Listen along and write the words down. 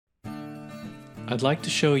I'd like to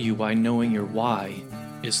show you why knowing your why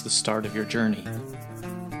is the start of your journey.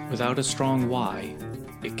 Without a strong why,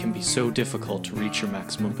 it can be so difficult to reach your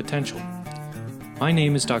maximum potential. My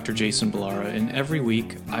name is Dr. Jason Ballara, and every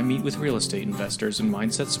week I meet with real estate investors and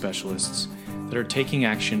mindset specialists that are taking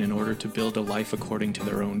action in order to build a life according to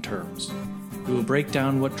their own terms. We will break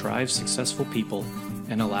down what drives successful people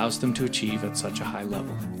and allows them to achieve at such a high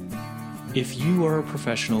level. If you are a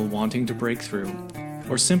professional wanting to break through,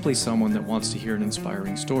 or simply someone that wants to hear an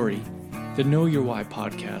inspiring story, the Know Your Why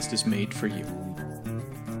podcast is made for you.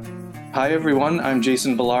 Hi everyone, I'm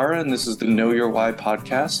Jason Ballara and this is the Know Your Why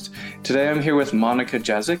podcast. Today I'm here with Monica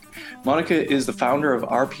Jazyk. Monica is the founder of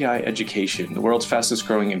RPI Education, the world's fastest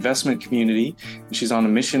growing investment community, and she's on a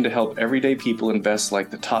mission to help everyday people invest like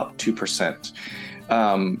the top 2%.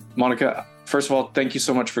 Monica, first of all, thank you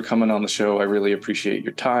so much for coming on the show. I really appreciate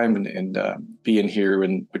your time and being here,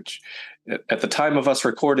 and which at the time of us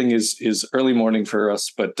recording is early morning for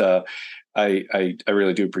us, but I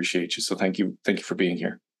really do appreciate you. So thank you for being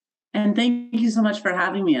here. And thank you so much for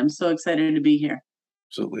having me. I'm so excited to be here.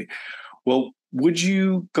 Absolutely. Well, would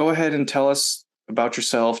you go ahead and tell us about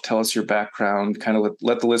yourself, tell us your background, kind of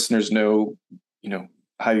let the listeners know,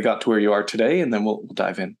 how you got to where you are today, and then we'll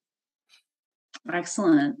dive in.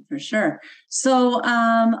 Excellent, for sure. So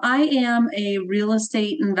I am a real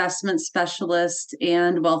estate investment specialist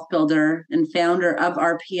and wealth builder and founder of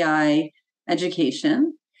RPI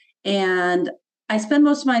Education. And I spend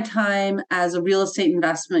most of my time as a real estate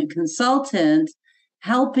investment consultant,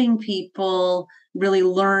 helping people really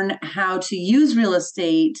learn how to use real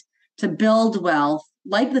estate to build wealth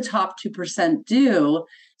like the top 2% do,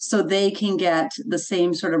 so they can get the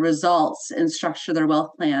same sort of results and structure their wealth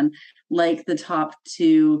plan like the top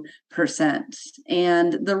 2%.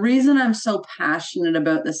 And the reason I'm so passionate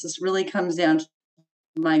about this really comes down to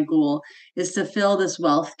my goal is to fill this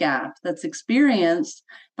wealth gap that's experienced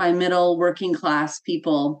by middle working class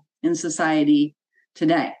people in society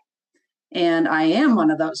today. And I am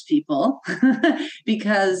one of those people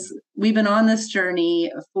because we've been on this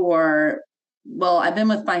journey I've been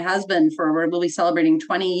with my husband we'll be celebrating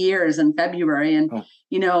 20 years in February. And,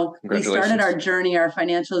 we started our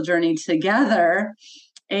financial journey together.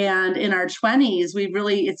 And in our 20s,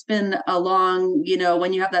 it's been a long,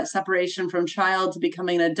 when you have that separation from child to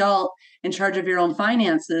becoming an adult in charge of your own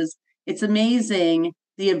finances, it's amazing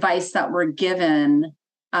the advice that we're given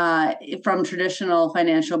from traditional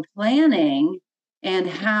financial planning and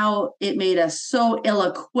how it made us so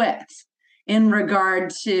ill-equipped in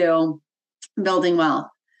regard to building wealth.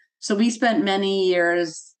 So we spent many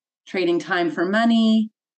years trading time for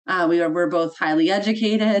money. We're both highly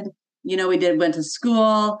educated. We went to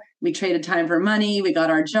school, we traded time for money, we got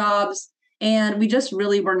our jobs, and we just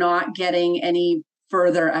really were not getting any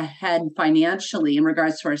further ahead financially in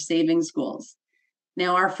regards to our savings goals.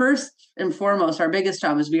 Now, our first and foremost, our biggest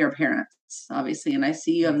job is we are parents, obviously. And I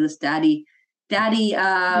see you have this daddy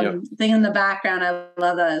yep. thing in the background. I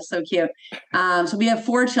love that. It's so cute. So we have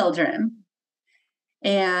 4 children.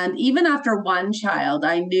 And even after one child,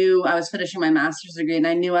 I knew I was finishing my master's degree and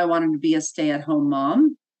I knew I wanted to be a stay-at-home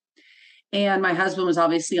mom. And my husband was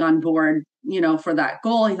obviously on board, for that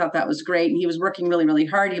goal. He thought that was great. And he was working really, really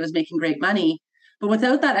hard. He was making great money. But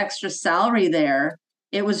without that extra salary there,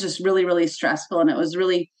 it was just really, really stressful. And it was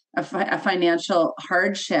really a financial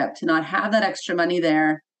hardship to not have that extra money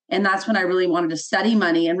there. And that's when I really wanted to study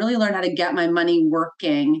money and really learn how to get my money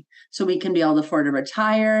working so we can be able to afford to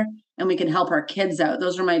retire and we can help our kids out.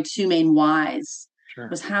 Those are my 2 main whys. Sure.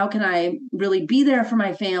 Was how can I really be there for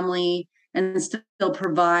my family and still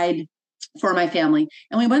provide for my family.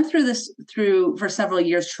 And we went through for several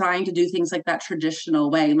years trying to do things like that traditional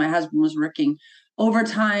way. My husband was working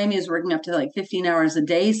overtime. He was working up to like 15 hours a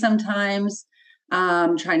day sometimes,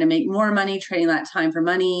 trying to make more money, trading that time for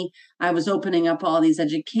money. I was opening up all these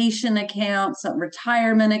education accounts,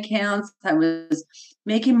 retirement accounts. I was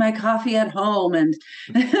making my coffee at home and,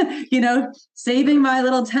 saving my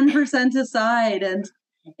little 10% aside.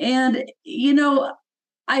 And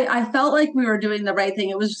I felt like we were doing the right thing.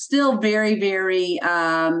 It was still very, very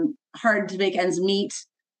hard to make ends meet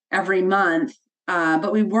every month.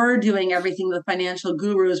 But we were doing everything the financial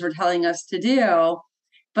gurus were telling us to do.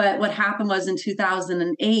 But what happened was in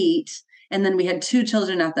 2008, and then we had 2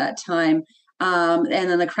 children at that time, and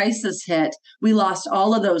then the crisis hit, we lost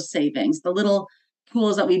all of those savings, the little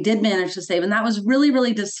pools that we did manage to save. And that was really,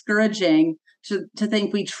 really discouraging to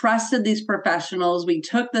think we trusted these professionals. We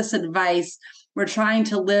took this advice. We're trying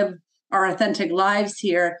to live our authentic lives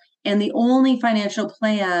here. And the only financial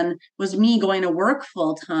plan was me going to work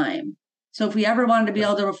full time. So if we ever wanted to be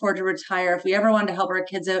able to afford to retire, if we ever wanted to help our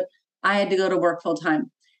kids out, I had to go to work full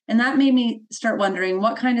time. And that made me start wondering,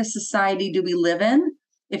 what kind of society do we live in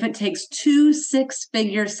if it takes 2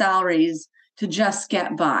 six-figure salaries to just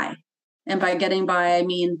get by? And by getting by, I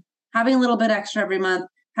mean having a little bit extra every month,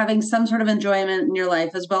 having some sort of enjoyment in your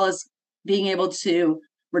life, as well as being able to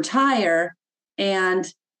retire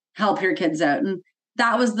and help your kids out. And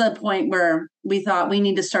that was the point where we thought we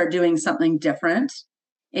need to start doing something different.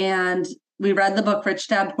 And we read the book Rich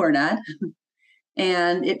Dad Poor Dad,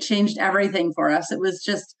 and it changed everything for us. It was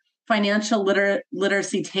just financial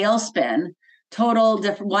literacy tailspin, total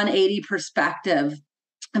different 180 perspective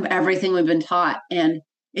of everything we've been taught. And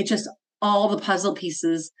it just, all the puzzle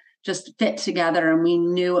pieces just fit together, and we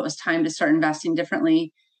knew it was time to start investing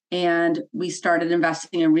differently. And we started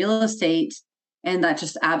investing in real estate, and that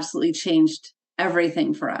just absolutely changed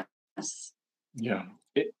everything for us. Yeah.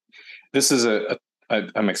 This is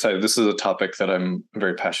I'm excited. This is a topic that I'm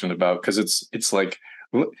very passionate about, because it's like,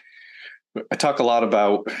 I talk a lot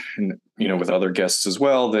about, with other guests as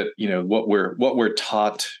well, that, what we're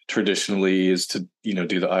taught traditionally is to,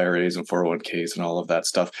 do the IRAs and 401ks and all of that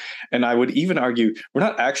stuff. And I would even argue we're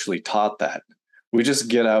not actually taught that. We just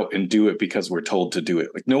get out and do it because we're told to do it.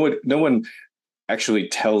 Like no one actually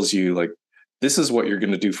tells you, like, this is what you're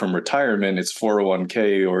going to do from retirement. It's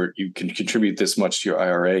 401k, or you can contribute this much to your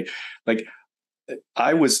IRA. Like,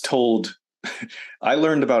 I was told, I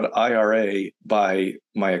learned about IRA by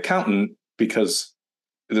my accountant, because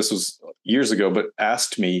this was years ago, but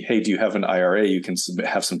asked me, hey, do you have an IRA? You can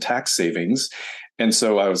have some tax savings. And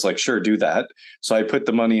so I was like, sure, do that. So I put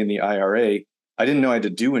the money in the IRA. I didn't know I had to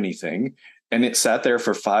do anything. And it sat there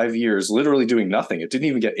for 5 years, literally doing nothing. It didn't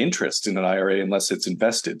even get interest in an IRA unless it's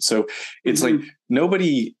invested. So it's like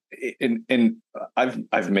nobody, and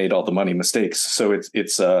I've made all the money mistakes. So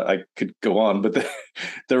it's I could go on, but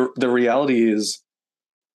the reality is,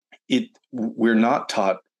 we're not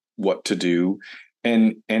taught what to do,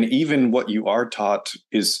 and even what you are taught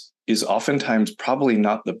is oftentimes probably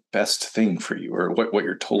not the best thing for you, or what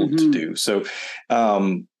you're told to do. So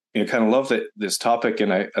kind of love that this topic,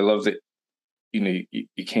 and I love that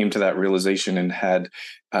you came to that realization and had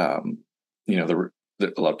a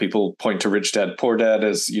lot of people point to Rich Dad Poor Dad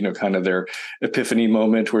as kind of their epiphany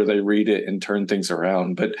moment where they read it and turn things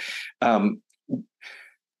around. But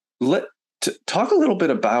talk a little bit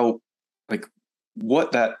about, like,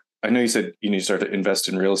 what that, I know you said you start to invest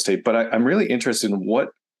in real estate, but I'm really interested in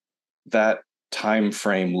what that time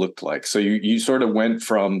frame looked like. So you sort of went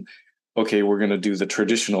from, okay, we're going to do the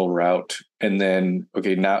traditional route, and then,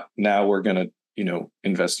 okay, now we're going to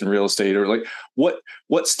invest in real estate, or like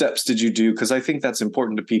what steps did you do? Because I think that's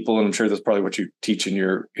important to people, and I'm sure that's probably what you teach in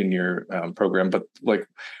your program. But like,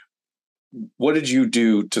 what did you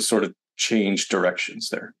do to sort of change directions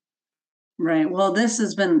there? Right. Well, this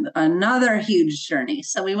has been another huge journey.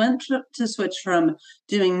 So we went to switch from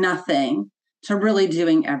doing nothing to really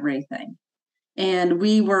doing everything. And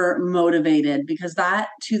we were motivated because that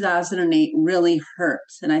 2008 really hurt.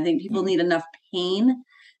 And I think people need enough pain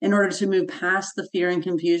in order to move past the fear and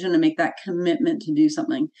confusion and make that commitment to do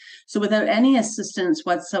something. So without any assistance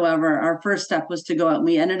whatsoever, our first step was to go out, and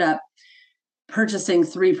we ended up purchasing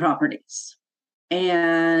 3 properties.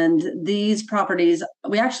 And these properties,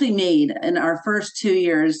 we actually made, in our first 2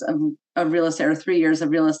 years of real estate, or 3 years of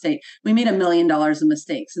real estate, we made $1 million in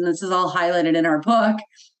mistakes. And this is all highlighted in our book,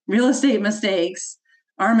 Real Estate Mistakes,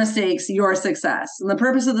 Our Mistakes, Your Success. And the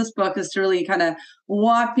purpose of this book is to really kind of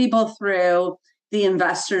walk people through the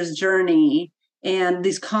investor's journey and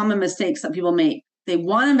these common mistakes that people make. They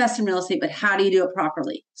want to invest in real estate, but how do you do it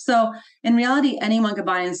properly? So in reality, anyone could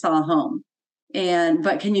buy and sell a home.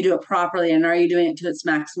 But can you do it properly? And are you doing it to its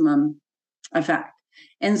maximum effect?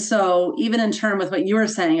 And so even in terms with what you were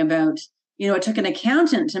saying about, it took an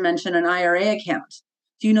accountant to mention an IRA account.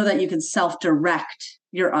 Do you know that you can self-direct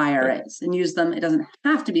your IRAs and use them? It doesn't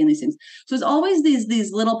have to be in these things. So it's always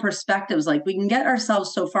these little perspectives, like we can get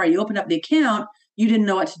ourselves so far. You opened up the account, you didn't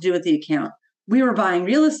know what to do with the account. We were buying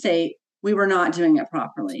real estate. We were not doing it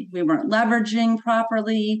properly. We weren't leveraging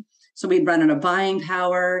properly. So we'd run out of buying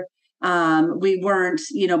power. We weren't,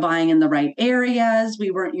 buying in the right areas.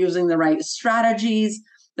 We weren't using the right strategies.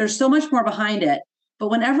 There's so much more behind it.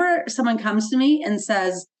 But whenever someone comes to me and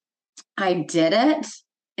says, I did it,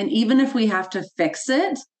 and even if we have to fix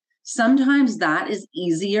it, sometimes that is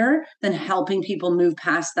easier than helping people move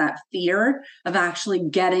past that fear of actually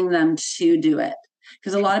getting them to do it.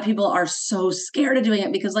 Because a lot of people are so scared of doing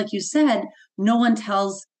it because, like you said, no one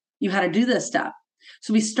tells you how to do this stuff.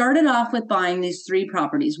 So we started off with buying these 3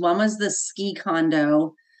 properties. One was the ski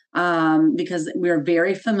condo, because we were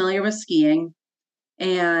very familiar with skiing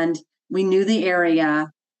and we knew the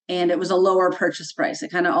area, and it was a lower purchase price.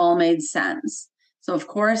 It kind of all made sense. So of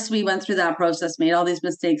course we went through that process, made all these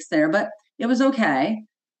mistakes there, but it was okay.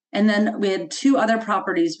 And then we had 2 other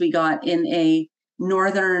properties we got in a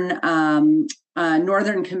northern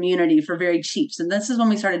community for very cheap. So this is when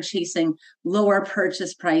we started chasing lower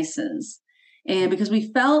purchase prices. And because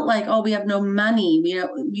we felt like, oh, we have no money,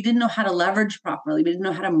 we didn't know how to leverage properly. We didn't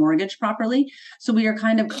know how to mortgage properly. So we are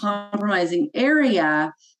kind of compromising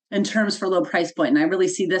area in terms for low price point. And I really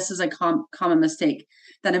see this as a common mistake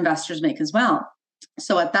that investors make as well.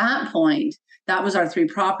 So at that point, that was our 3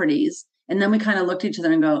 properties. And then we kind of looked at each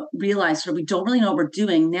other and realized we don't really know what we're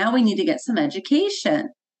doing. Now we need to get some education.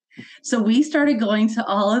 So we started going to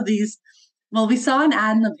all of these. Well, we saw an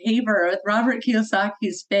ad in the paper with Robert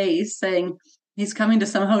Kiyosaki's face saying he's coming to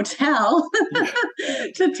some hotel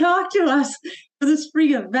to talk to us for this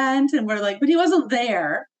free event. And we're like, but he wasn't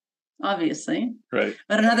there, obviously. Right.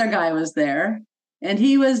 But another guy was there. And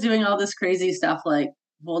he was doing all this crazy stuff like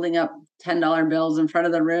holding up $10 bills in front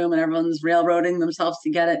of the room and everyone's railroading themselves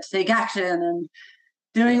to get it to take action and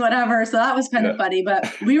doing whatever. So that was kind of funny.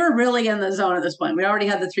 But we were really in the zone at this point. We already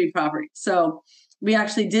had the 3 properties. So we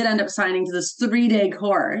actually did end up signing to this 3-day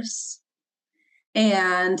course.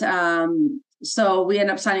 And so we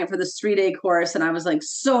ended up signing up for this 3-day course. And I was like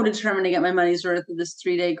so determined to get my money's worth of this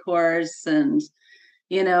 3-day course. And,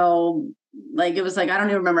 it was like, I don't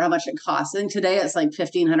even remember how much it cost. I think today it's like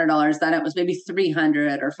 $1,500. Then it was maybe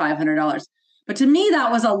 $300 or $500. But to me,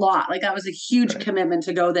 that was a lot. Like that was a huge commitment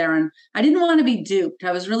to go there. And I didn't want to be duped.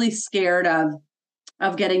 I was really scared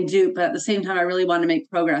of getting duped. But at the same time, I really wanted to make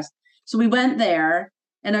progress. So we went there,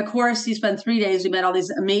 and of course, you spend 3 days. We met all these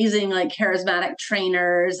amazing, charismatic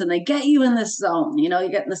trainers, and they get you in this zone. You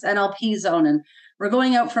get in this NLP zone, and we're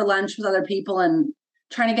going out for lunch with other people and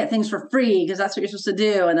trying to get things for free because that's what you're supposed to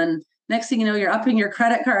do. And then next thing you know, you're upping your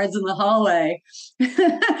credit cards in the hallway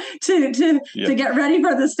to get ready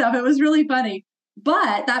for this stuff. It was really funny.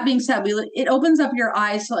 But that being said, it opens up your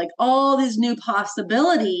eyes to all these new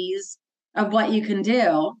possibilities of what you can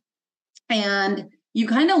do, and you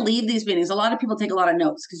kind of leave these meetings. A lot of people take a lot of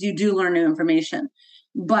notes because you do learn new information,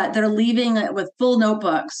 but they're leaving it with full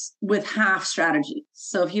notebooks with half strategy.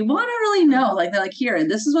 So if you want to really know, they're like, here,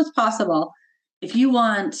 this is what's possible. If you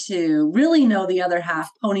want to really know the other half,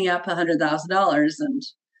 pony up $100,000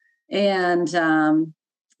 and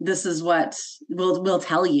this is what we'll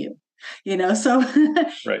tell you, so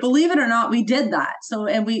right. Believe it or not, we did that. So,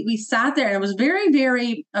 and we sat there and it was very,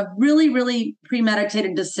 very, a really, really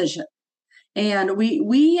premeditated decision. And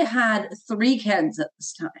we had 3 kids at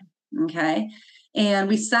this time. Okay. And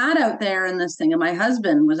we sat out there in this thing, and my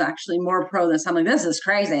husband was actually more pro this. I'm like, this is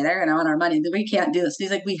crazy. They're going to want our money. We can't do this. And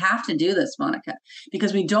he's like, we have to do this, Monica,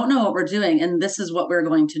 because we don't know what we're doing. And this is what we're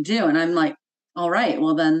going to do. And I'm like, all right,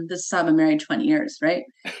 well then this is how I've been married 20 years, right?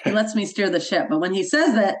 He lets me steer the ship. But when he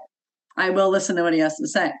says that, I will listen to what he has to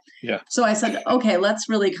say. Yeah. So I said, okay, let's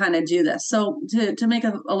really kind of do this. So to make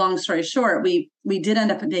a long story short, we did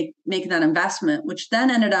end up making that investment, which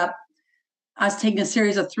then ended up us taking a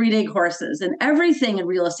series of 3-day courses and everything in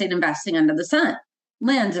real estate investing under the sun,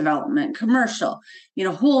 land development, commercial,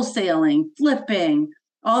 wholesaling, flipping,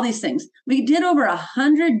 all these things. We did over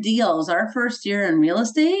 100 deals our first year in real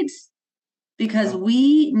estate because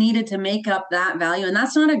we needed to make up that value. And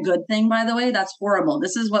that's not a good thing, by the way. That's horrible.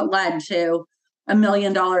 This is what led to $1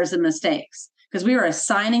 million in mistakes because we were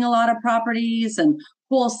assigning a lot of properties and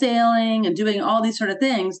wholesaling and doing all these sort of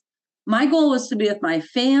things. My goal was to be with my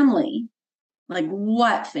family. Like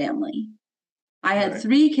what family? I had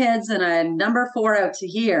 3 kids and I had number 4 out to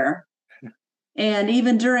here. And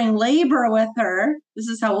even during labor with her, this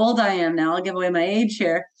is how old I am now. I'll give away my age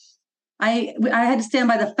here. I had to stand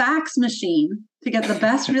by the fax machine to get the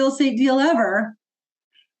best real estate deal ever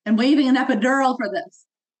and waving an epidural for this.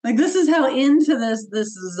 This is how into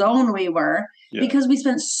this zone we were because we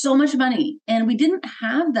spent so much money and we didn't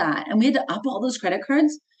have that. And we had to up all those credit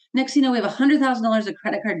cards. Next thing you know, we have $100,000 of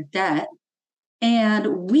credit card debt.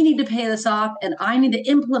 And we need to pay this off and I need to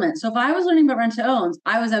implement. So if I was learning about rent to owns,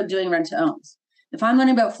 I was out doing rent to owns. If I'm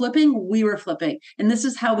learning about flipping, we were flipping. And this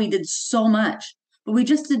is how we did so much. But we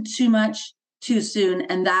just did too much too soon.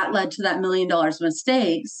 And that led to that $1 million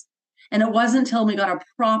mistakes. And it wasn't until we got a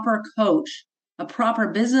proper coach, a proper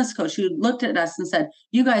business coach who looked at us and said,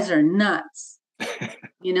 you guys are nuts.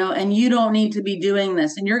 And you don't need to be doing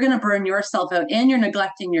this and you're going to burn yourself out and you're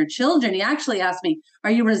neglecting your children. He actually asked me, are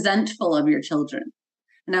you resentful of your children?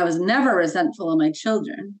 And I was never resentful of my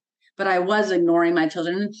children, but I was ignoring my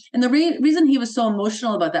children. And the reason he was so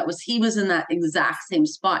emotional about that was he was in that exact same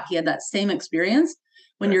spot. He had that same experience.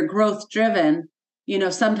 When you're growth driven,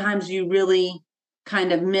 sometimes you really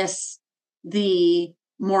kind of miss the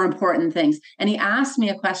more important things. And he asked me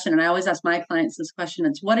a question, and I always ask my clients this question.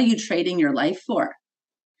 It's, what are you trading your life for?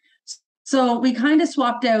 So we kind of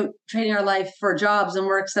swapped out trading our life for jobs and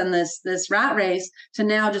works and this rat race to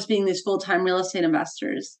now just being these full-time real estate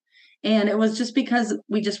investors. And it was just because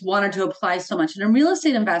we just wanted to apply so much. And in real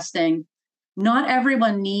estate investing, not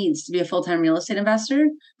everyone needs to be a full-time real estate investor,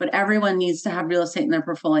 but everyone needs to have real estate in their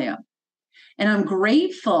portfolio. And I'm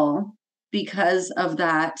grateful because of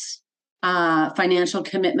that financial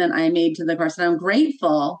commitment I made to the course. And I'm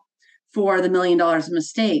grateful for the $1 million of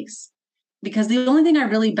mistakes, because the only thing I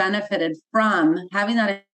really benefited from having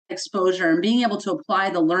that exposure and being able to apply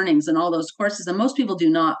the learnings in all those courses, and most people do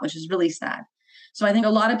not, which is really sad. So I think a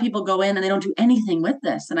lot of people go in and they don't do anything with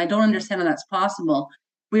this. And I don't understand how that's possible.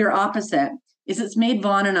 We are opposite. It's made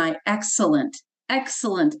Vaughn and I excellent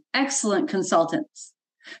consultants.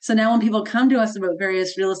 So now when people come to us about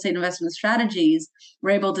various real estate investment strategies,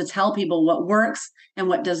 we're able to tell people what works and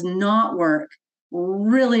what does not work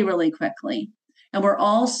really, really quickly. And we're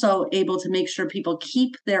also able to make sure people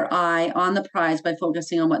keep their eye on the prize by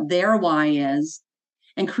focusing on what their why is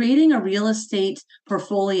and creating a real estate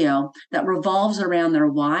portfolio that revolves around their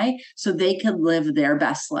why so they can live their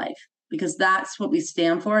best life. Because that's what we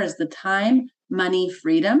stand for, is the time, money,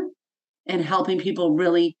 freedom, and helping people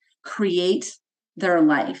really create their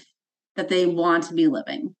life that they want to be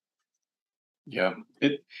living. Yeah,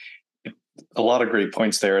 a lot of great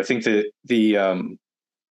points there. I think that the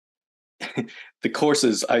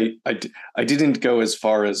courses, I didn't go as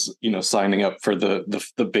far as, signing up for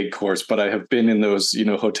the big course, but I have been in those,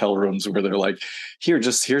 hotel rooms where they're like, here's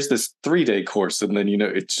this 3-day course. And then,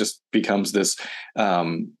 it just becomes this,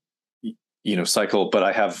 cycle. But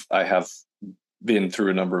I have been through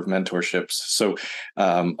a number of mentorships. So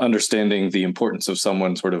understanding the importance of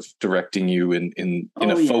someone sort of directing you in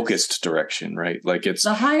a focused direction, right? Like it's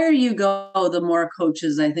the higher you go, the more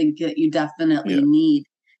coaches I think that you definitely need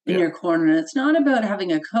in your corner. And it's not about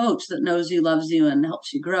having a coach that knows you, loves you, and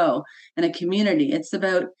helps you grow in a community. It's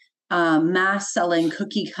about mass selling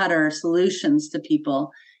cookie cutter solutions to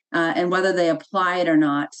people. And whether they apply it or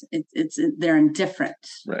not, they're indifferent.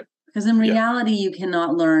 Right. Because in reality, you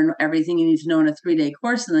cannot learn everything you need to know in a 3-day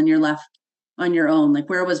course, and then you're left on your own. Like,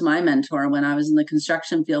 where was my mentor when I was in the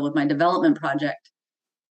construction field with my development project?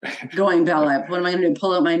 Going, Bella, what am I going to do?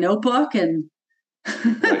 Pull out my notebook and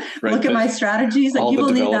look at my strategies? Like,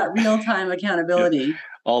 people need that real-time accountability. Yeah.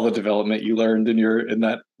 All the development you learned in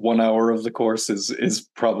that 1 hour of the course is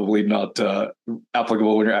probably not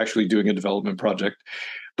applicable when you're actually doing a development project.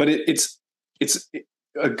 But it's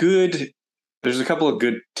a good. There's a couple of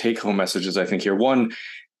good take-home messages, I think, here. One,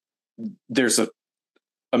 there's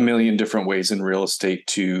a million different ways in real estate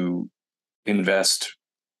to invest,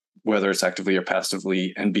 whether it's actively or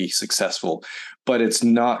passively, and be successful. But it's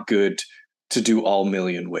not good to do all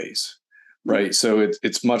million ways, right? So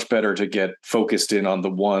it's much better to get focused in on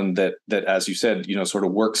the one that, as you said, sort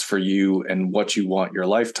of works for you and what you want your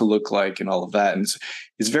life to look like and all of that. And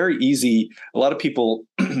it's very easy. A lot of people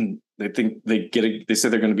they think they say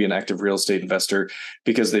they're going to be an active real estate investor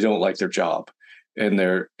because they don't like their job.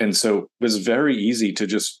 And so it's very easy to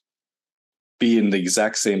just be in the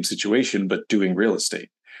exact same situation, but doing real estate,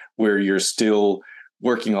 where you're still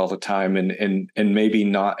working all the time and maybe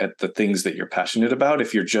not at the things that you're passionate about.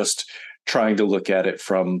 If you're just trying to look at it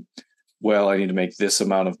from, well, I need to make this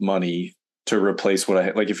amount of money to replace what I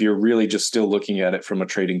like. If you're really just still looking at it from a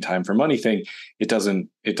trading time for money thing, it doesn't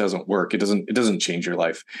work. It doesn't change your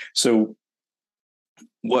life. So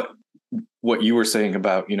what you were saying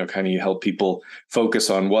about, kind of you help people focus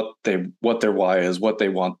on what their why is, what they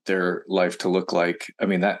want their life to look like. I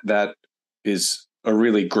mean, that is a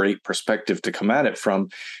really great perspective to come at it from,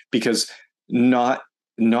 because not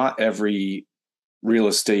every real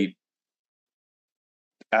estate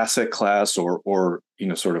asset class or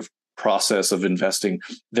sort of process of investing,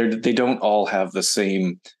 they don't all have the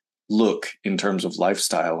same look in terms of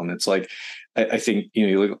lifestyle. And it's like, I think,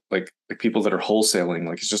 you look like people that are wholesaling,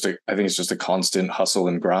 like I think it's just a constant hustle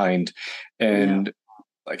and grind. And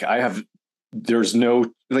there's no,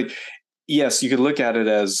 like, yes, you could look at it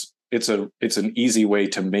as it's an easy way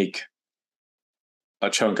to make a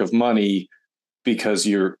chunk of money because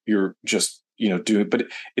you're just, doing, but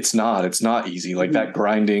it's not easy. Like that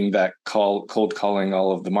grinding, that cold calling,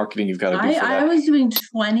 all of the marketing you've got to do for that. I was doing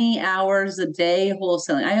 20 hours a day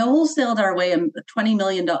wholesaling. I wholesaled our way $1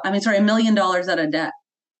 million out of debt.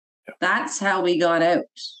 Yeah. That's how we got out,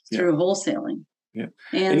 through wholesaling. Yeah.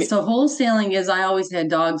 And so wholesaling is, I always had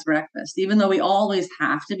dog's breakfast, even though we always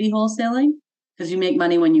have to be wholesaling because you make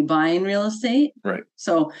money when you buy in real estate. Right.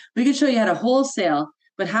 So we could show you how to wholesale,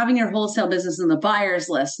 But having your wholesale business and the buyer's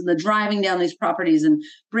list and the driving down these properties and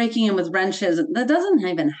breaking in with wrenches, that doesn't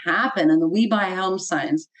even happen. And the We Buy Home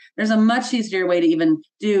signs, there's a much easier way to even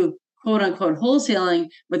do quote unquote wholesaling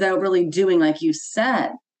without really doing, like you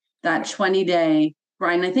said, that 20-day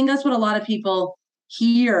grind. I think that's what a lot of people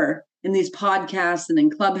hear in these podcasts and in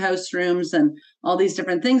clubhouse rooms and all these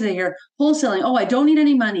different things. They hear wholesaling. Oh, I don't need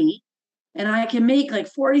any money and I can make like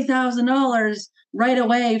 $40,000 right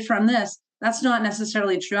away from this. That's not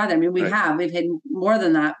necessarily true either. I mean, we've made more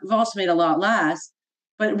than that. We've also made a lot less,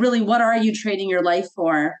 but really, what are you trading your life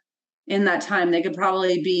for in that time? They could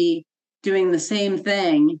probably be doing the same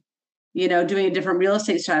thing, doing a different real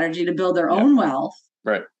estate strategy to build their own wealth,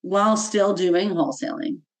 right, while still doing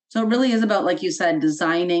wholesaling. So it really is about, like you said,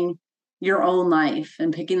 designing your own life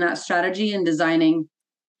and picking that strategy and designing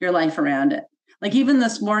your life around it. Like even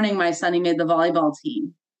this morning, my son, he made the volleyball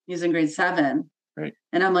team. He's in grade 7. Right.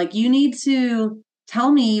 And I'm like, you need to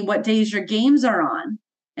tell me what days your games are on.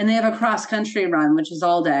 And they have a cross country run, which is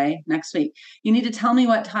all day next week. You need to tell me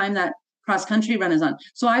what time that cross country run is on.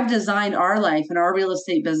 So I've designed our life and our real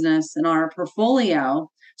estate business and our portfolio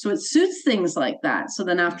so it suits things like that. So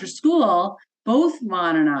then after school, both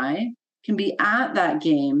Vaughn and I can be at that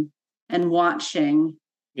game and watching,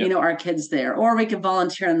 our kids there, or we could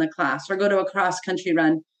volunteer in the class or go to a cross country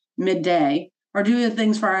run midday or do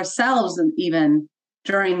things for ourselves and even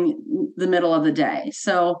during the middle of the day.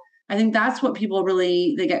 So I think that's what people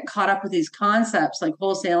really, they get caught up with these concepts like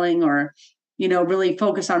wholesaling or, really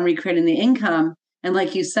focus on recreating the income. And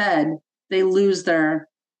like you said, they lose their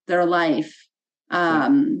life.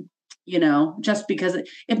 Just because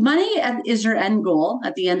if money is your end goal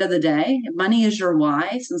at the end of the day, if money is your why,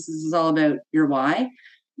 since this is all about your why,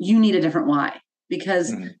 you need a different why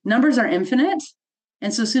because numbers are infinite.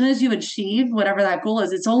 And so as soon as you achieve whatever that goal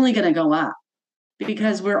is, it's only going to go up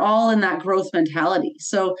because we're all in that growth mentality.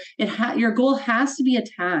 So your goal has to be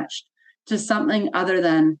attached to something other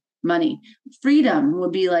than money. Freedom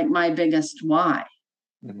would be like my biggest why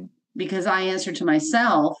because I answer to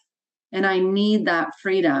myself and I need that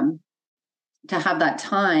freedom to have that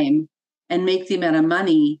time and make the amount of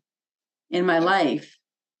money in my life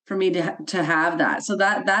for me to have that. So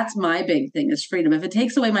that's my big thing is freedom. If it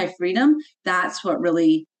takes away my freedom, that's what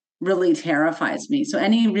really, really terrifies me. So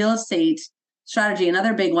any real estate strategy,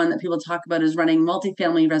 another big one that people talk about is running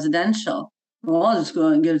multifamily residential. Well, I'll just go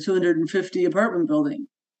and get a 250 apartment building.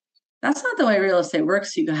 That's not the way real estate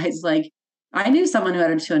works, you guys. Like I knew someone who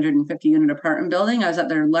had a 250 unit apartment building. I was at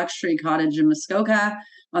their luxury cottage in Muskoka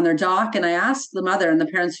on their dock. And I asked the mother and the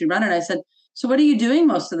parents who run it, I said, so what are you doing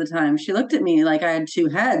most of the time? She looked at me like I had two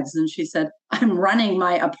heads and she said, I'm running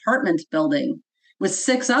my apartment building with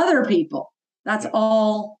 6 other people. That's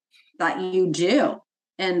all that you do.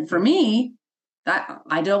 And for me, that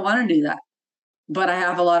I don't want to do that. But I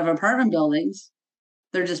have a lot of apartment buildings.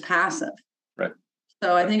 They're just passive. Right.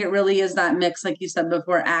 So I think it really is that mix, like you said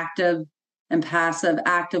before, active and passive.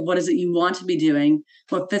 Active, what is it you want to be doing?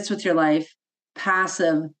 What fits with your life?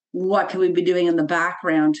 Passive, what can we be doing in the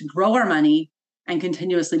background to grow our money and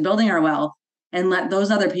continuously building our wealth, and let those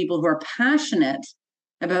other people who are passionate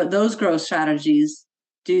about those growth strategies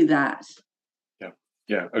do that.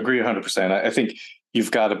 Yeah, agree 100%. I think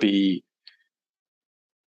you've got to be,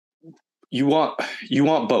 you want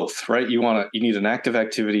both, right? You need an active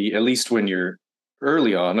activity, at least when you're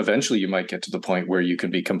early on. Eventually you might get to the point where you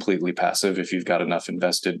can be completely passive if you've got enough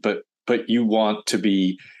invested, but you want to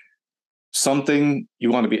be you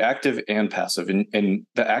want to be active and passive, and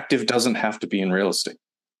the active doesn't have to be in real estate,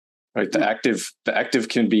 right? The active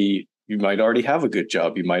can be, you might already have a good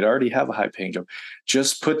job. You might already have a high paying job.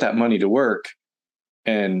 Just put that money to work,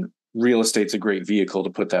 and real estate's a great vehicle to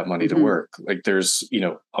put that money to work. Like there's,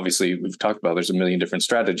 obviously we've talked about, there's a million different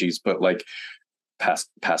strategies, but like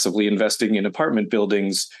passively investing in apartment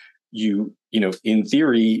buildings, in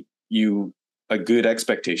theory, a good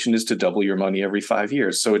expectation is to double your money every 5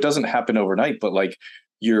 years. So it doesn't happen overnight, but like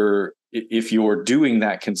if you're doing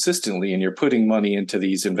that consistently and you're putting money into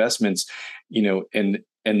these investments,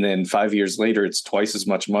 and then 5 years later, it's twice as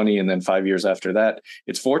much money. And then 5 years after that,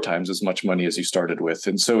 it's 4 times as much money as you started with.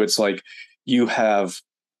 And so it's like you have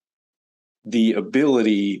the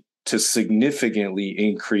ability to significantly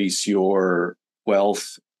increase your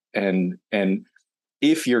wealth. And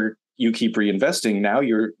if you keep reinvesting,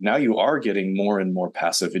 now you are getting more and more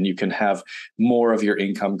passive, and you can have more of your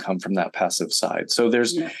income come from that passive side. So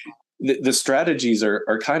there's the strategies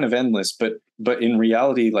are kind of endless, but in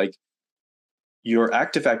reality, like your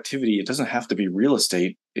active activity, it doesn't have to be real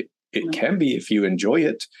estate. It can be if you enjoy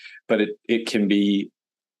it, but it can be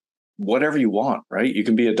whatever you want, right? You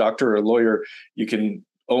can be a doctor or a lawyer. You can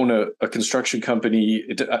own a construction company,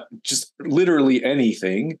 just literally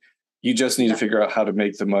anything. You just need to figure out how to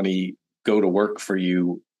make the money go to work for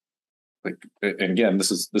you. Like, and again,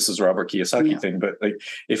 this is Robert Kiyosaki thing, but like,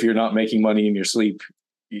 if you're not making money in your sleep,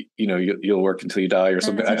 you'll work until you die or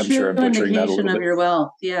something. I'm sure I'm butchering that a little bit. Of your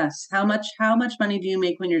wealth. Yes. How much money do you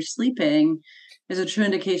make when you're sleeping is a true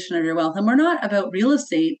indication of your wealth. And we're not about real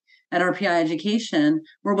estate at RPI Education.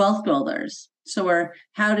 We're wealth builders. So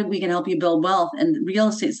we can help you build wealth, and real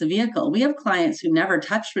estate's the vehicle. We have clients who never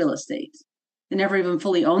touch real estate. They never even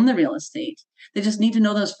fully own the real estate. They just need to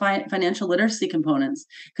know those financial literacy components.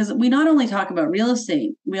 Because we not only talk about real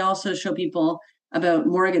estate, we also show people about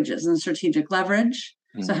mortgages and strategic leverage.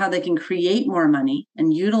 Mm-hmm. So how they can create more money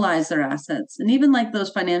and utilize their assets. And even like those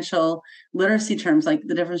financial literacy terms, like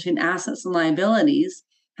the difference between assets and liabilities.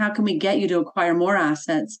 How can we get you to acquire more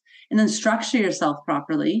assets and then structure yourself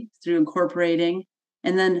properly through incorporating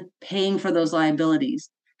and then paying for those liabilities?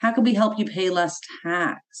 How can we help you pay less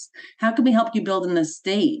tax? How can we help you build an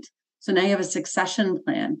estate? So now you have a succession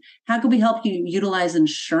plan. How can we help you utilize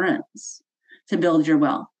insurance to build your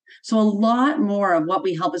wealth? So a lot more of what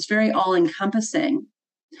we help is very all-encompassing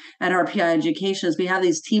at RPI Education. Is we have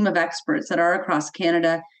these team of experts that are across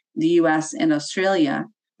Canada, the US, and Australia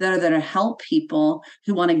that are there to help people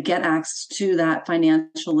who want to get access to that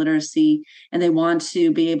financial literacy, and they want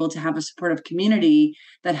to be able to have a supportive community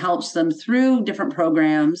that helps them through different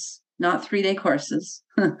programs, not 3-day courses.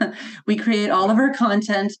 We create all of our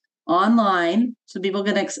content online so people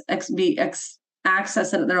can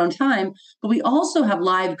access it at their own time. But we also have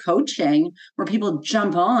live coaching where people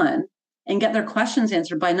jump on and get their questions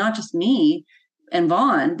answered by not just me and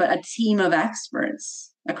Vaughn, but a team of experts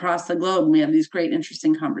across the globe. And we have these great,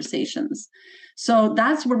 interesting conversations. So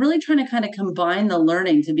we're really trying to kind of combine the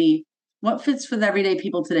learning to be what fits with everyday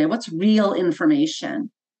people today. What's real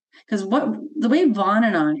information? Because the way Vaughn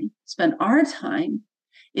and I spend our time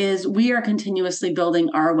is we are continuously building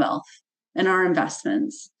our wealth and our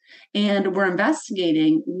investments. And we're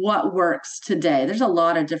investigating what works today. There's a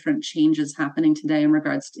lot of different changes happening today in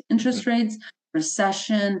regards to interest rates,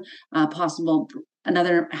 recession, possible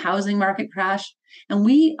another housing market crash. And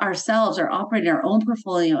we ourselves are operating our own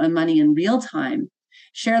portfolio and money in real time,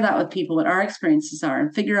 share that with people, what our experiences are,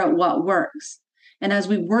 and figure out what works. And as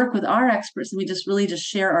we work with our experts, and we just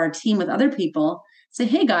share our team with other people, say,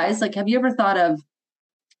 hey guys, like, have you ever thought of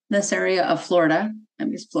this area of Florida? I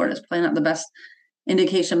mean, Florida's probably not the best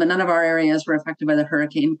indication, but none of our areas were affected by the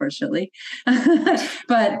hurricane, fortunately.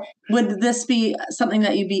 But would this be something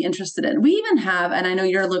that you'd be interested in? We even have, and I know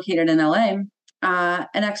you're located in LA, an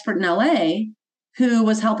expert in LA who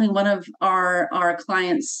was helping one of our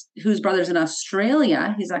clients whose brother's in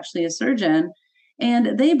Australia. He's actually a surgeon.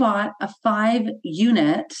 And they bought a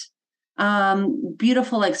 5-unit,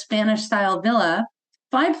 beautiful, like Spanish style villa,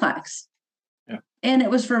 5-plex. Yeah. And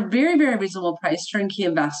it was for a very, very reasonable price, turnkey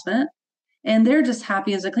investment. And they're just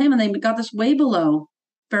happy as a claim. And they got this way below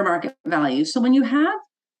fair market value. So when you have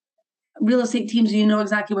real estate teams, you know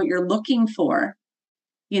exactly what you're looking for.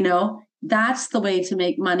 That's the way to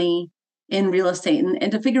make money in real estate, and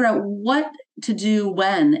to figure out what to do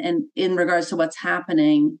when, and in regards to what's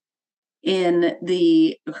happening in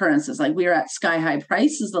the occurrences. Like, we are at sky high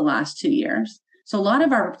prices the last 2 years. So a lot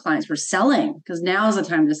of our clients were selling because now is the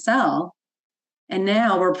time to sell. And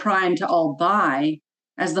now we're primed to all buy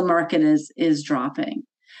as the market is dropping.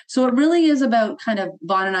 So it really is about kind of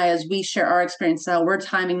Vaughn and I, as we share our experience, how we're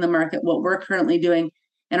timing the market, what we're currently doing,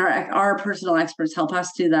 and our personal experts help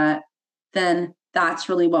us do that. Then that's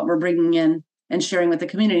really what we're bringing in and sharing with the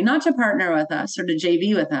community, not to partner with us or to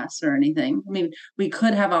JV with us or anything. I mean, we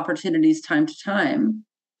could have opportunities time to time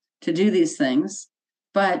to do these things,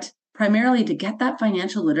 but primarily to get that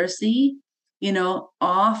financial literacy,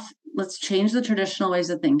 off. Let's change the traditional ways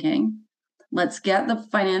of thinking. Let's get the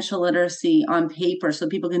financial literacy on paper so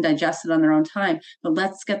people can digest it on their own time, but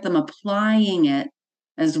let's get them applying it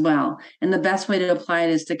as well. And the best way to apply it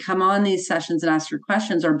is to come on these sessions and ask your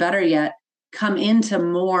questions, or better yet, come into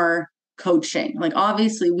more coaching. Like,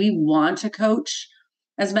 obviously we want to coach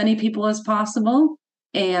as many people as possible,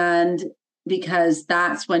 and because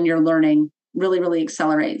that's when your learning really, really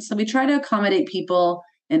accelerates. So we try to accommodate people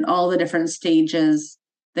in all the different stages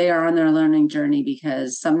they are on their learning journey,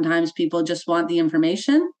 because sometimes people just want the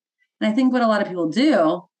information. And I think what a lot of people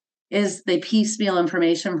do is they piecemeal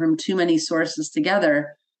information from too many sources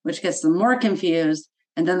together, which gets them more confused.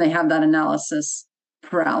 And then they have that analysis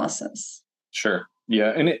paralysis. Sure.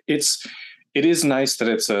 Yeah. And it is nice that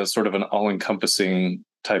it's a sort of an all-encompassing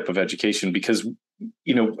type of education, because,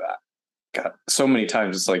 God, so many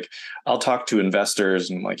times it's like, I'll talk to investors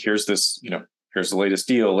and like, here's this, here's the latest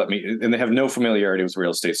deal. And they have no familiarity with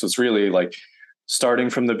real estate. So it's really like starting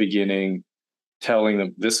from the beginning, telling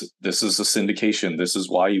them this is a syndication. This is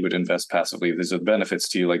why you would invest passively. These are the benefits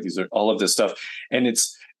to you. Like these are all of this stuff. And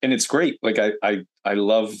it's great. Like I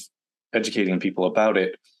love educating people about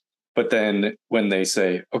it. But then when they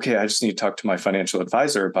say, okay, I just need to talk to my financial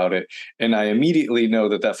advisor about it, and I immediately know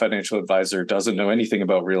that financial advisor doesn't know anything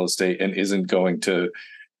about real estate and isn't going to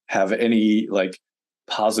have any like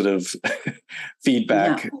positive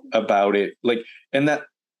feedback about it. Like, and that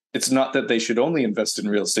it's not that they should only invest in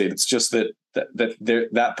real estate. It's just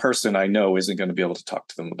that person I know isn't going to be able to talk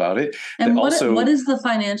to them about it. And what is the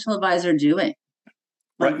financial advisor doing?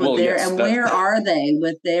 Like right. Well, yes, and where are they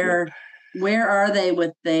with their where are they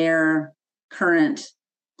with their current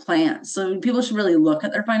plans? So people should really look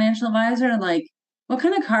at their financial advisor and like, what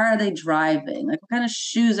kind of car are they driving? Like, what kind of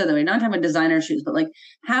shoes are they wearing? Not talking about designer shoes, but like,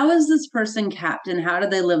 how is this person kept and how do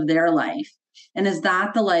they live their life? And is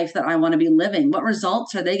that the life that I want to be living? What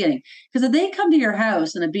results are they getting? Because if they come to your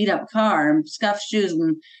house in a beat up car and scuffed shoes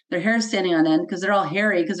and their hair standing on end because they're all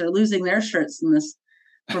hairy because they're losing their shirts in this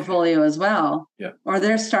portfolio as well, or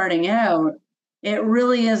they're starting out, it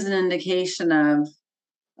really is an indication of,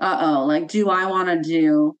 like, do I want to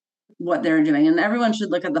do what they're doing? And everyone should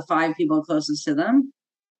look at the 5 people closest to them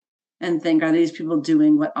and think, are these people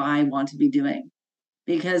doing what I want to be doing?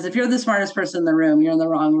 Because if you're the smartest person in the room, you're in the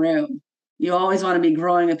wrong room. You always want to be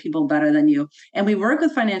growing with people better than you. And we work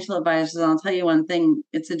with financial advisors. And I'll tell you one thing.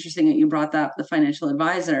 It's interesting that you brought up the financial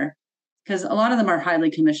advisor, because a lot of them are highly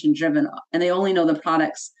commission driven and they only know the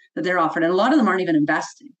products that they're offered. And a lot of them aren't even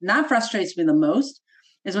investing. And that frustrates me the most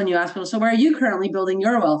is when you ask people, so where are you currently building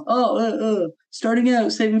your wealth? Starting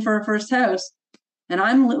out, saving for a first house. And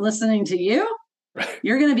I'm listening to you. Right.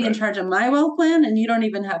 You're going to be in charge of my wealth plan and you don't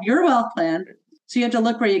even have your wealth plan. So you have to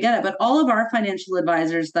look where you get it. But all of our financial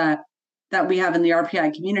advisors that we have in the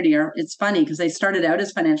RPI community it's funny because they started out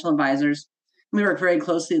as financial advisors. We work very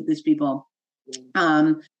closely with these people.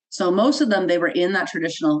 So most of them, they were in that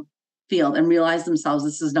traditional field and realized themselves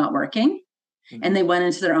this is not working. Mm-hmm. And they went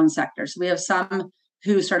into their own sector. So we have some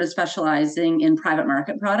who started specializing in private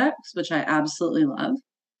market products, which I absolutely love.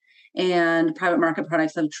 And private market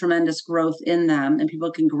products have tremendous growth in them, and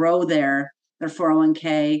people can grow their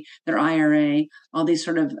 401k, their IRA, all these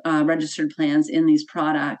sort of registered plans in these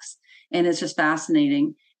products. And it's just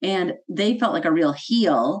fascinating. And they felt like a real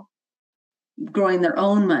heel growing their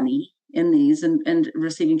own money in these and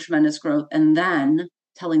receiving tremendous growth, and then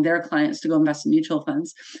telling their clients to go invest in mutual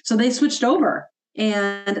funds. So they switched over.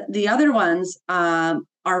 And the other ones are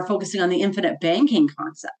focusing on the infinite banking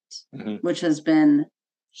concept, mm-hmm. which has been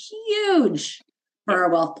huge for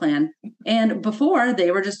our wealth plan. And before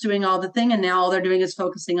they were just doing all the thing, and now all they're doing is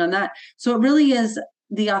focusing on that. So it really is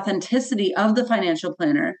the authenticity of the financial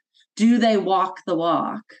planner. Do they walk the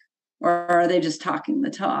walk, or are they just talking the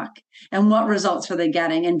talk? And what results are they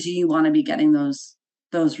getting? And do you want to be getting those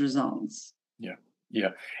results?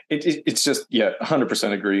 Yeah. It's just,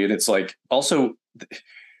 100% agree. And it's like, also,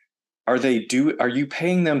 are you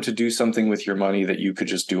paying them to do something with your money that you could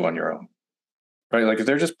just do on your own? Right? Like if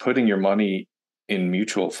they're just putting your money in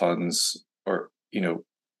mutual funds or,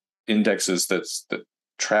 indexes that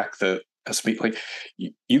track the S&P, like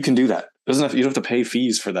you can do that. You don't have to pay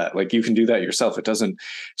fees for that. Like you can do that yourself. It doesn't.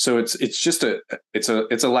 So it's just it's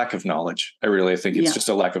a lack of knowledge. I really think it's just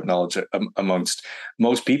a lack of knowledge amongst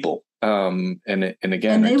most people. And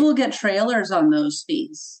again, they will get trailers on those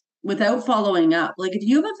fees without following up. Like if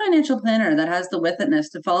you have a financial planner that has the witness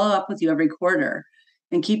to follow up with you every quarter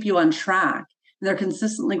and keep you on track, and they're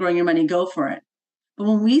consistently growing your money, go for it. But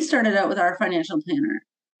when we started out with our financial planner,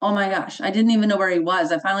 oh my gosh, I didn't even know where he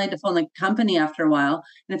was. I finally had to phone the company after a while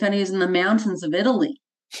and found he was in the mountains of Italy.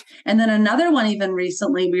 And then another one, even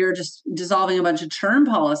recently, we were just dissolving a bunch of term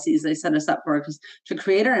policies they set us up for to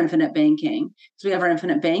create our infinite banking. So we have our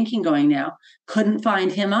infinite banking going now. Couldn't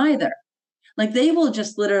find him either. Like they will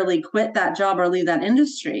just literally quit that job or leave that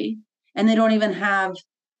industry, and they don't even have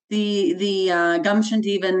the gumption to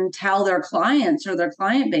even tell their clients or their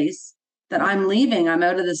client base that I'm leaving. I'm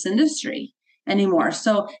out of this industry anymore.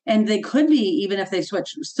 So, and they could be, even if they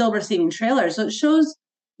switch, still receiving trailers. So it shows,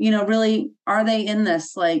 really, are they in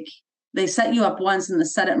this, like they set you up once in the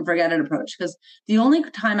set it and forget it approach? Because the only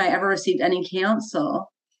time I ever received any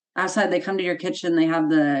counsel outside, they come to your kitchen, they have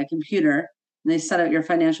the computer and they set out your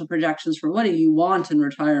financial projections for what do you want in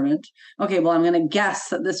retirement? Okay, well, I'm going to guess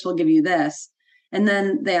that this will give you this. And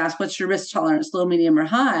then they ask, what's your risk tolerance, low, medium, or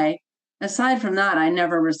high? Aside from that, I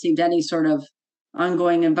never received any sort of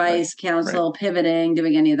ongoing advice, counsel, pivoting,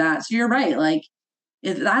 doing any of that. So you're right. Like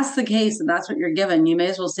if that's the case and that's what you're given, you may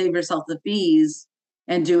as well save yourself the fees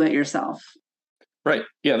and do it yourself. Right.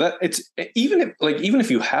 Yeah. That it's even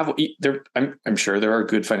if you have there, I'm sure there are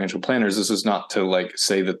good financial planners. This is not to like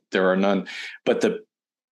say that there are none, but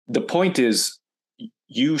the point is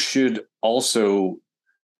you should also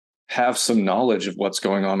have some knowledge of what's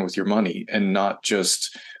going on with your money and not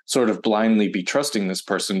just sort of blindly be trusting this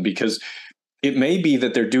person, because it may be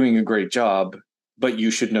that they're doing a great job, but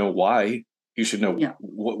you should know why. You should know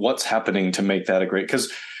what's happening to make that a great,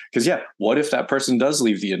 because yeah, what if that person does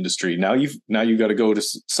leave the industry? Now you've got to go to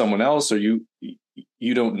someone else, or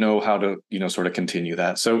you don't know how to sort of continue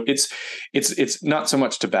that. So it's not so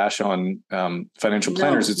much to bash on financial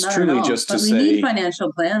planners. It's truly just to say we need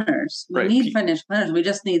financial planners. We need financial planners. We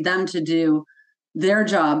just need them to do their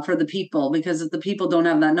job for the people, because if the people don't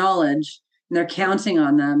have that knowledge and they're counting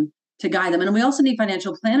on them to guide them. And we also need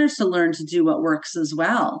financial planners to learn to do what works as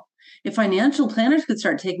well. If financial planners could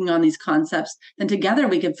start taking on these concepts, then together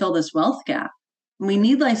we could fill this wealth gap. And we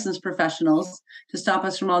need licensed professionals to stop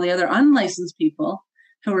us from all the other unlicensed people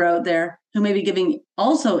who are out there who may be giving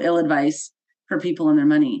also ill advice for people and their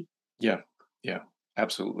money. Yeah,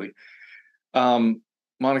 absolutely.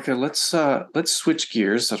 Monica, let's switch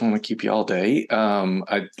gears. I don't want to keep you all day.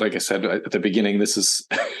 Like I said at the beginning, this is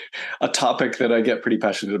a topic that I get pretty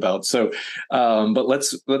passionate about. So, but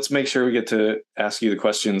let's make sure we get to ask you the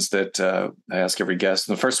questions that I ask every guest.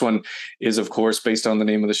 And the first one is, of course, based on the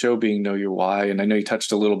name of the show being Know Your Why. And I know you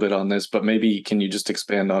touched a little bit on this, but maybe can you just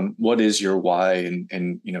expand on what is your why and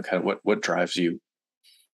kind of what drives you?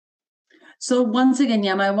 So once again,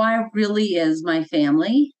 my why really is my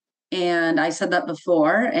family. And I said that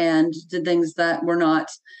before and did things that were not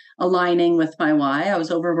aligning with my why. I was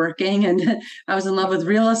overworking and I was in love with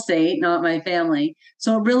real estate, not my family.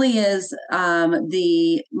 So it really is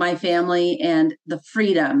my family and the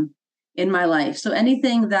freedom in my life. So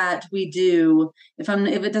anything that we do, if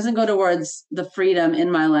it doesn't go towards the freedom in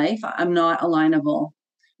my life, I'm not alignable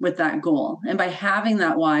with that goal. And by having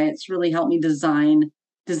that why, it's really helped me design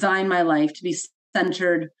my life to be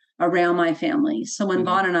centered around my family. So when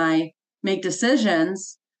Vaughn and I make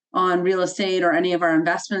decisions on real estate or any of our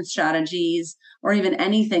investment strategies, or even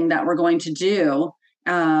anything that we're going to do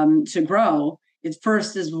to grow, it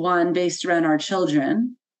first is one based around our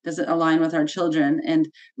children. Does it align with our children and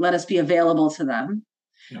let us be available to them?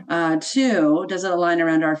 Yeah. Two, does it align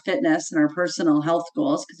around our fitness and our personal health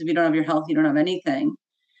goals? Because if you don't have your health, you don't have anything.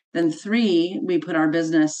 Then three, we put our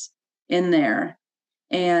business in there.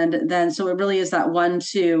 And then, so it really is that 1,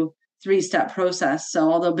 2, 3-step process.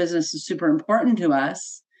 So although business is super important to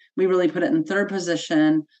us, we really put it in third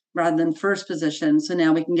position rather than first position. So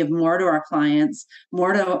now we can give more to our clients,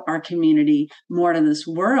 more to our community, more to this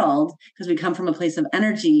world, because we come from a place of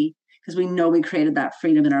energy, because we know we created that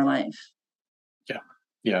freedom in our life.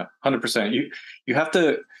 Yeah, 100%. You have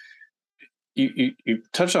to, you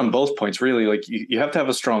touched on both points, really. Like you have to have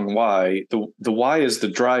a strong why. The why is the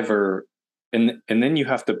driver. And then you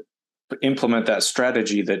have to implement that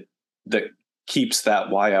strategy that keeps that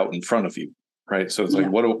why out in front of you, right? So it's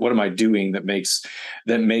like, what am I doing that makes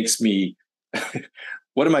me,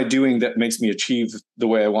 what am I doing that makes me achieve the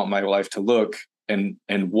way I want my life to look, and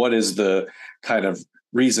what is the kind of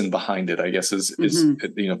reason behind it? I guess is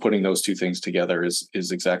putting those two things together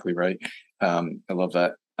is exactly right. I love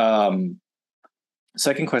that.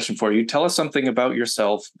 Second question for you: tell us something about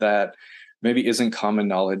yourself that maybe isn't common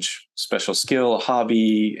knowledge, special skill,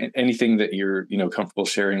 hobby, anything that you're, comfortable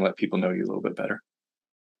sharing, let people know you a little bit better.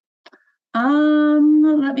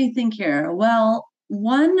 Let me think here. Well,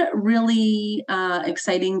 one really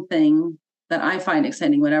exciting thing that I find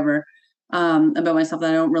exciting, whatever, about myself that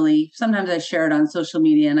I don't really, sometimes I share it on social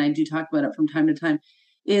media and I do talk about it from time to time,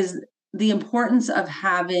 is the importance of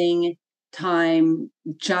having time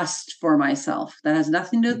just for myself. That has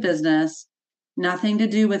nothing to do with business, nothing to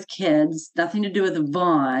do with kids, nothing to do with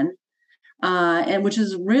Vaughn, and which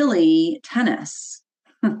is really tennis.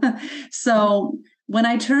 So when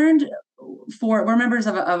I turned we're members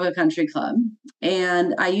of a country club,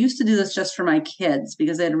 and I used to do this just for my kids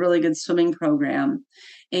because they had a really good swimming program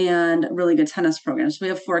and really good tennis program. So we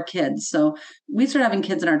have 4 kids. So we started having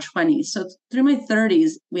kids in our 20s. So through my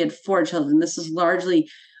 30s, we had 4 children. This is largely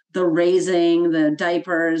the raising, the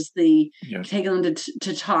diapers, the taking them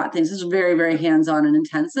to taught things. This is very, very hands-on and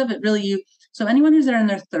intensive. It really, so anyone who's there in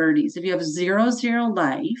their 30s, if you have 0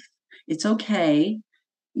 life, it's okay.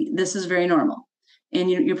 This is very normal. And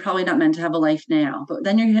you're probably not meant to have a life now, but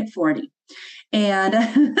then you hit 40.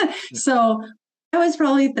 And so I was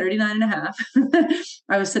probably 39 and a half.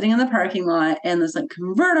 I was sitting in the parking lot and this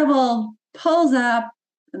convertible pulls up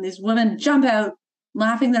and these women jump out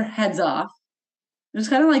laughing their heads off. It was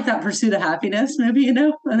kind of like that Pursuit of Happiness movie, and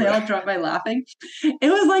they all drop by laughing. It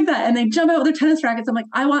was like that. And they jump out with their tennis rackets. I'm like,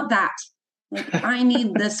 I want that. Like, I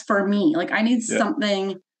need this for me. Like, I need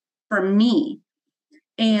something for me.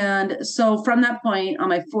 And so from that point, on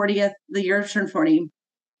my 40th, the year I turned 40,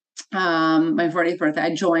 my 40th birthday,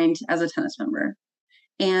 I joined as a tennis member.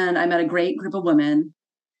 And I met a great group of women,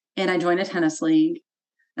 and I joined a tennis league.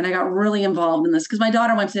 And I got really involved in this because my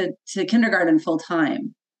daughter went to kindergarten full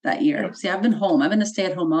time that year. Yep. See, I've been home. I've been a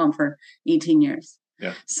stay-at-home mom for 18 years.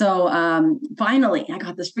 Yeah. So finally, I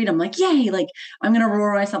got this freedom. Like, yay! Like, I'm going to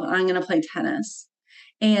reward myself. I'm going to play tennis.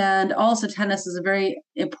 And also, tennis is a very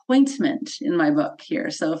appointment in my book here.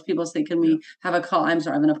 So if people say, "Can we have a call?" I'm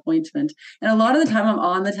sorry, I have an appointment. And a lot of the time, I'm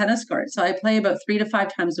on the tennis court. So I play about 3 to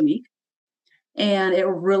 5 times a week, and it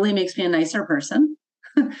really makes me a nicer person.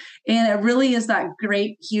 And it really is that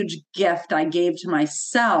great, huge gift I gave to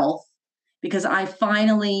myself, because I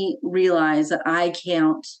finally realized that I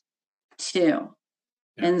count too.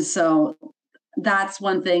 Yeah. And so that's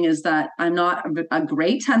one thing, is that I'm not a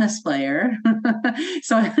great tennis player.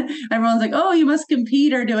 So everyone's like, oh, you must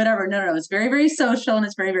compete or do whatever. No, it's very, very social, and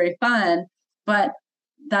it's very, very fun. But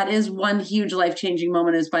that is one huge life-changing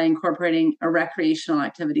moment, is by incorporating a recreational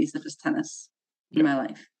activity such as tennis in my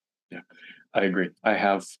life. Yeah, I agree. I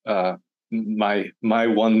have my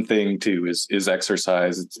one thing too is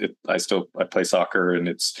exercise. I play soccer, and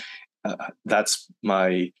that's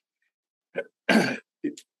my.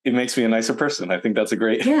 It makes me a nicer person. I think that's a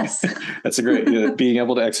great. Yes, that's a great being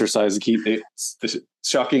able to exercise and keep it. It's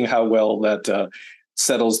shocking how well that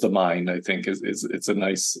settles the mind. I think it's a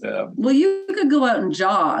nice. Well, you could go out and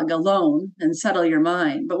jog alone and settle your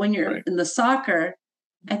mind, but when you're in the soccer,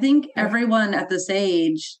 I think everyone at this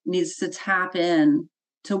age needs to tap in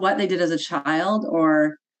to what they did as a child,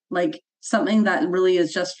 or like something that really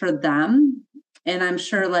is just for them. And I'm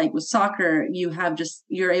sure, like with soccer,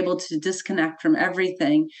 you're able to disconnect from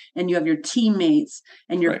everything, and you have your teammates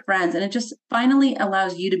and your friends, and it just finally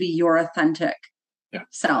allows you to be your authentic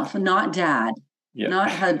self, not dad, not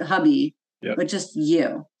hubby, but just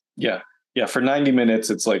you. Yeah. Yeah. For 90 minutes,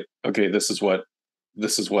 it's like, okay, this is what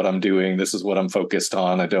I'm doing. This is what I'm focused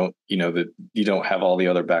on. I don't, that you don't have all the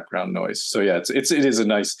other background noise. So yeah, it is a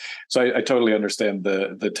nice, so I totally understand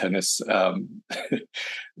the tennis,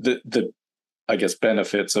 the I guess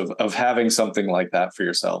benefits of having something like that for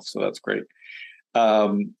yourself. So that's great.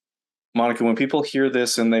 Monica, when people hear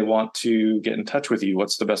this and they want to get in touch with you,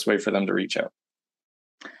 what's the best way for them to reach out?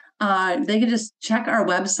 They can just check our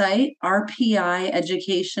website,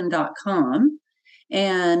 rpieducation.com.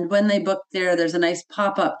 And when they book there's a nice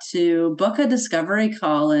pop-up to book a discovery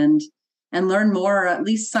call and learn more, or at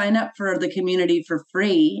least sign up for the community for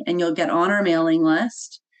free, and you'll get on our mailing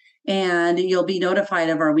list. And you'll be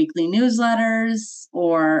notified of our weekly newsletters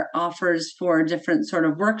or offers for different sort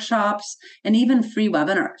of workshops, and even free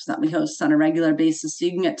webinars that we host on a regular basis. So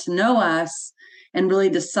you can get to know us and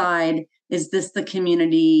really decide, is this the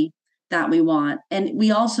community that we want? And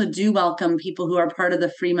we also do welcome people who are part of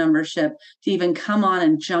the free membership to even come on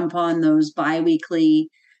and jump on those bi-weekly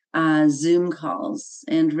Zoom calls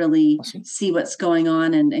and really see what's going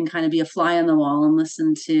on, and kind of be a fly on the wall and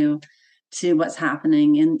listen to what's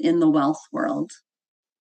happening in the wealth world.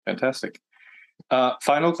 Fantastic.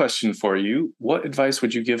 Final question for you. What advice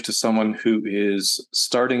would you give to someone who is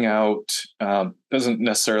starting out, doesn't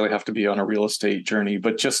necessarily have to be on a real estate journey,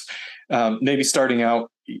 but just maybe starting out,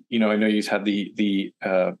 I know you've had the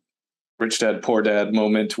rich dad, poor dad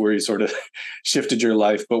moment where you sort of shifted your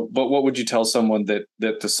life, but what would you tell someone that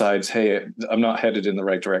decides, hey, I'm not headed in the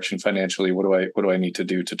right direction financially. What do I need to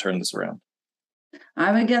do to turn this around?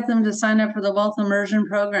 I would get them to sign up for the Wealth Immersion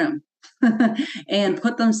program and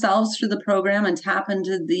put themselves through the program and tap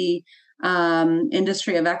into the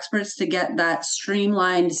industry of experts to get that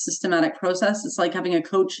streamlined, systematic process. It's like having a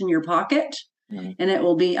coach in your pocket, and it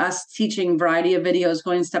will be us teaching a variety of videos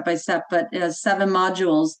going step by step, but it has 7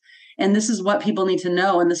 modules. And this is what people need to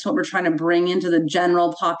know. And this is what we're trying to bring into the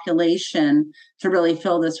general population to really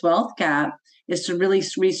fill this wealth gap, is to really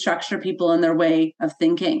restructure people in their way of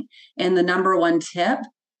thinking. And the number one tip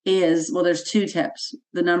is, well, there's 2 tips.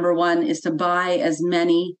 The number one is to buy as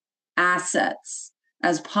many assets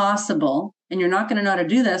as possible. And you're not going to know how to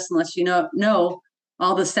do this unless you know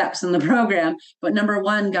all the steps in the program. But number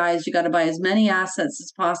one, guys, you got to buy as many assets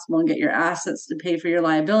as possible and get your assets to pay for your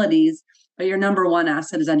liabilities. But your number one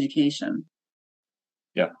asset is education.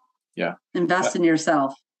 Yeah. Yeah. Invest in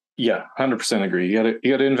yourself. Yeah, 100% agree. You got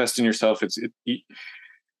to invest in yourself.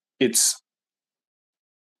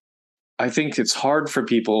 I think it's hard for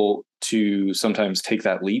people to sometimes take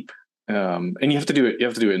that leap, and you have to do it. You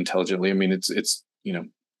have to do it intelligently. I mean, it's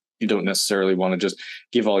You don't necessarily want to just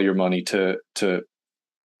give all your money to the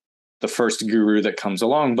first guru that comes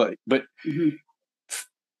along, but Mm-hmm.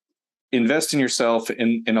 invest in yourself,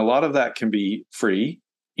 and a lot of that can be free,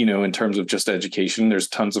 in terms of just education. There's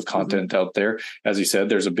tons of content out there. As you said,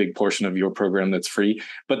 there's a big portion of your program that's free,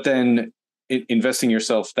 but then investing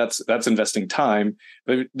yourself, that's investing time.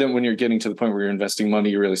 But then when you're getting to the point where you're investing money,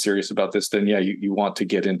 you're really serious about this, then you want to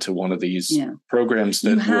get into one of these programs that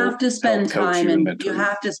you have to spend time, and you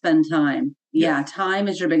have to spend time. Yeah, time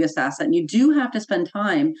is your biggest asset. And you do have to spend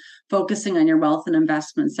time focusing on your wealth and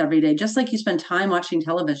investments every day. Just like you spend time watching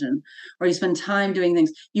television or you spend time doing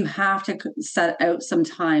things, you have to set out some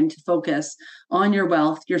time to focus on your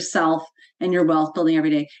wealth, yourself, and your wealth building every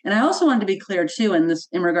day. And I also wanted to be clear too,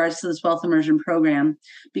 in regards to this wealth immersion program,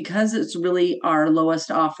 because it's really our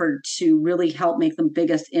lowest offer to really help make the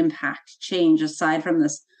biggest impact change aside from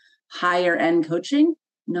this higher end coaching.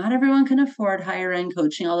 Not everyone can afford higher end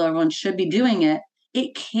coaching, although everyone should be doing it.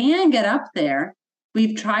 It can get up there.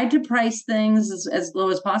 We've tried to price things as low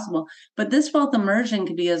as possible, but this wealth immersion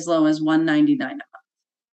could be as low as $199 a month.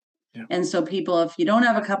 Yeah. And so people, if you don't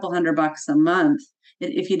have a couple $100 a month,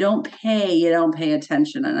 if you don't pay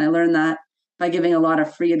attention. And I learned that by giving a lot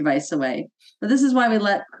of free advice away. But this is why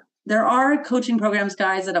there are coaching programs,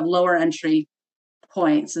 guys, that have lower entry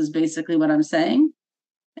points, is basically what I'm saying.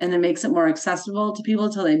 And it makes it more accessible to people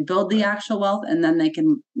until they build the actual wealth, and then they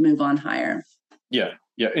can move on higher. Yeah.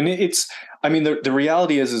 And the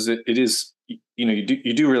reality is it is, you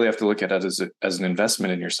do really have to look at it as an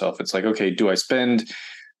investment in yourself. It's like, okay, do I spend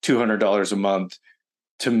 $200 a month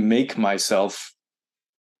to make myself,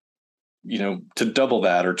 to double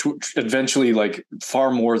that, or to eventually like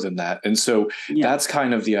far more than that? And so that's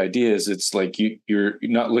kind of the idea, is it's like you're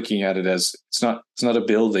not looking at it as it's not a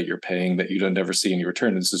bill that you're paying that you don't ever see any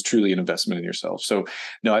return. This is truly an investment in yourself. So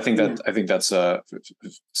no, I think that's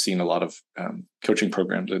seen a lot of coaching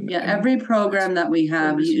programs. Every program that we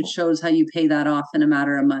have, it shows how you pay that off in a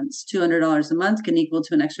matter of months. $200 a month can equal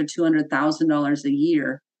to an extra $200,000 a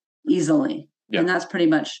year easily. And that's pretty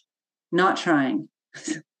much not trying.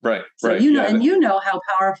 Right. So right. And you know how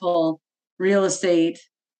powerful real estate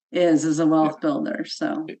is as a wealth builder.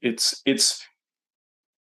 So it's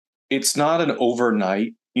not an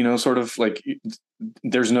overnight, sort of like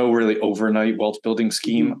there's no really overnight wealth building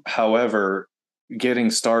scheme. Mm-hmm. However, getting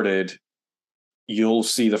started, you'll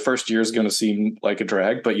see the first year is going to seem like a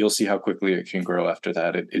drag, but you'll see how quickly it can grow after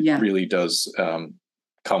that. It really does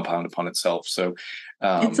compound upon itself. So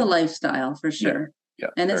it's a lifestyle for sure. Yeah.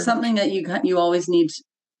 And it's something that you always need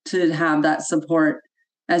to have that support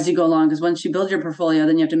as you go along, because once you build your portfolio,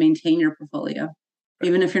 then you have to maintain your portfolio. Right.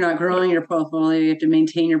 Even if you're not growing your portfolio, you have to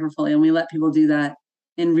maintain your portfolio. And we let people do that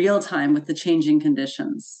in real time with the changing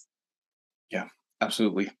conditions. Yeah,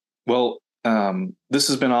 absolutely. Well, this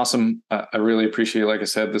has been awesome. I really appreciate, like I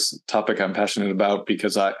said, this topic I'm passionate about,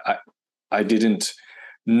 because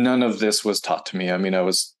none of this was taught to me. I mean, I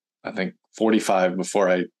was, I think, 45 before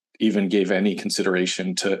I even gave any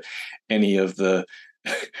consideration to any of the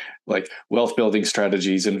like wealth building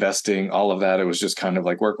strategies, investing, all of that. It was just kind of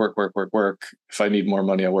like work. If I need more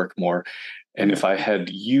money, I work more. And if I had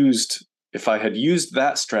used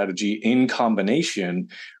that strategy in combination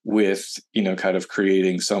with, kind of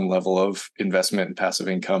creating some level of investment and passive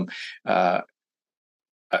income, I'd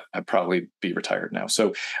probably be retired now.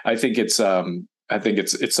 So I think it's something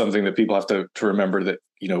that people have to remember, that,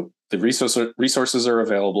 the resources are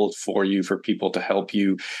available for people to help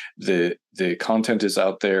you. The content is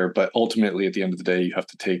out there, but ultimately at the end of the day, you have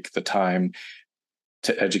to take the time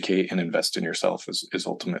to educate and invest in yourself is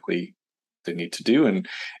ultimately the need to do. And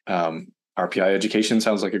RPI education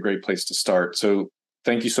sounds like a great place to start. So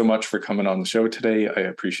thank you so much for coming on the show today. I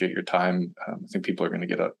appreciate your time. I think people are going to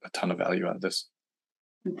get a ton of value out of this.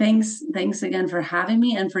 Thanks again for having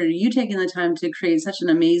me, and for you taking the time to create such an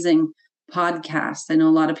amazing podcast. I know a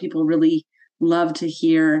lot of people really love to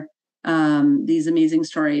hear these amazing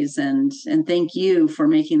stories, and thank you for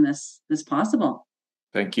making this possible.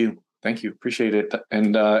 Thank you. Appreciate it.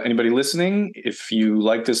 And anybody listening, if you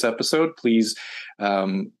like this episode, please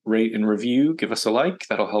rate and review, give us a like.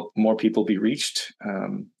 That'll help more people be reached.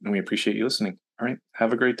 And we appreciate you listening. All right.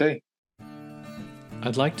 Have a great day.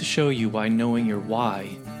 I'd like to show you why knowing your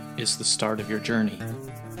why is the start of your journey.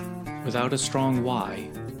 Without a strong why,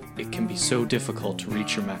 it can be so difficult to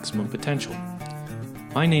reach your maximum potential.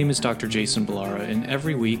 My name is Dr. Jason Ballara, and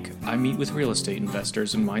every week I meet with real estate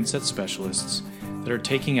investors and mindset specialists that are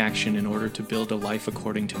taking action in order to build a life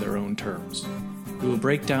according to their own terms. We will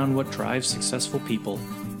break down what drives successful people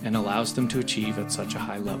and allows them to achieve at such a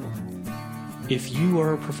high level. If you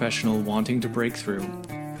are a professional wanting to break through,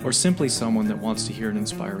 or simply someone that wants to hear an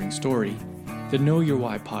inspiring story, the Know Your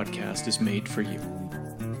Why podcast is made for you.